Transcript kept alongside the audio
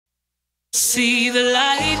See the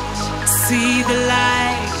light, see the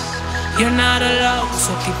light. You're not alone,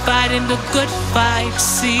 so keep fighting the good fight.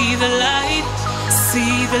 See the light,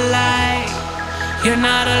 see the light. You're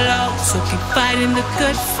not alone, so keep fighting the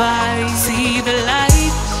good fight. See the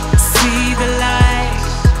light, see the light.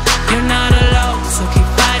 You're not alone, so keep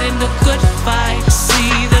fighting the good fight.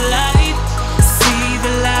 See the light, see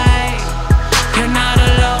the light. You're not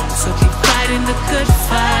alone, so keep fighting the good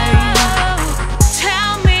fight.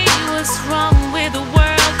 What's wrong with the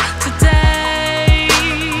world today?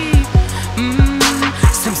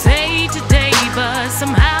 Some say today, but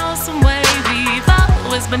somehow, someway we've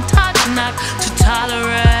always been taught not to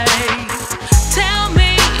tolerate. Tell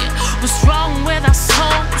me, what's wrong with our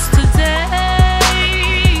souls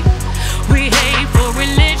today? We hate for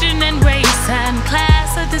religion and race and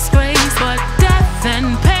class a disgrace, but death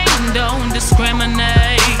and pain don't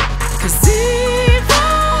discriminate. 'Cause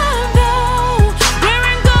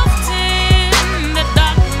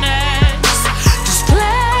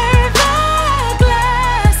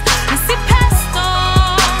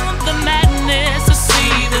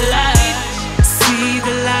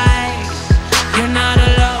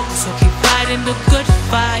the good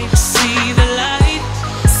fight. See the light,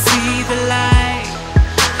 see the light.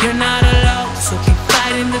 You're not alone, so keep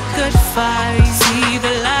fighting the good fight. See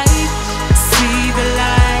the light, see the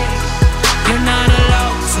light. You're not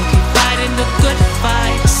alone, so keep fighting the good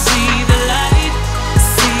fight. See the light,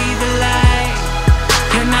 see the light.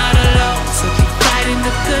 You're not alone, so keep fighting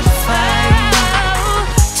the good fight.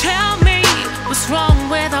 Tell me what's wrong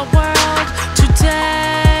with our world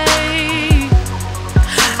today,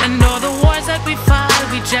 and all the wars that we fight,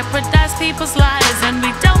 we jeopardize people's lives, and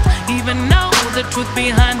we don't even know the truth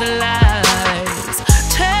behind the lies.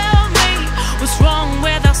 Tell me what's wrong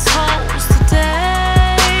with our souls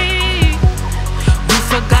today. We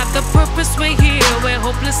forgot the purpose we're here, we're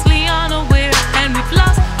hopelessly unaware, and we've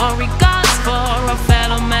lost our regards for our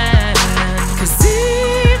fellow man. 'Cause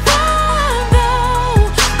even though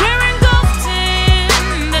we're engulfed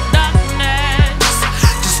in the darkness,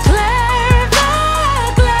 just clear the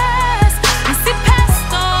glass and see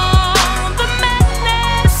past all the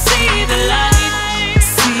madness. See the light,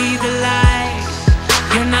 see the light.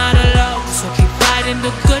 You're not alone, so keep fighting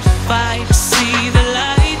the good fight. See the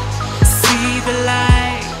light, see the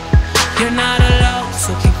light. You're not alone,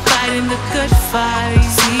 so keep fighting the good fight.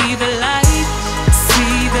 See the light,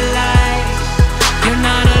 see the light. You're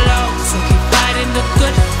not alone, so keep fighting the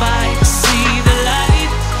good fight. See the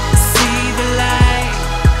light, see the light.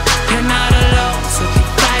 You're not alone, so keep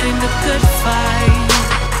fighting the good fight.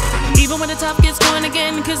 Even when the tough gets going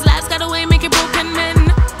again, 'cause life's got a way make it broken men.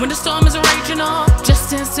 When the storm is raging on, just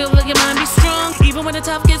stand still, let your mind be strong. Even when the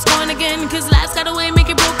tough gets going again, 'cause life's got a way make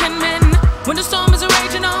it broken men. When the storm is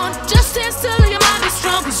raging on, just stand still, let your mind be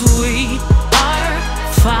strong. 'Cause we are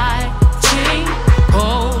fighting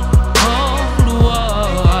cold, cold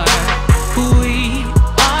war. We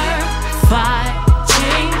are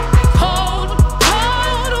fighting cold,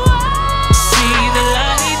 cold war. See the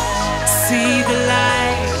light, see the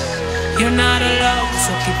light. You're not alone,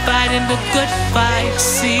 so keep fighting the good fight.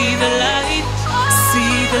 See the light,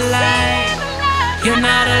 see the light. You're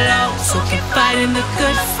not alone, so keep fighting the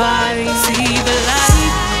good fight. See the light.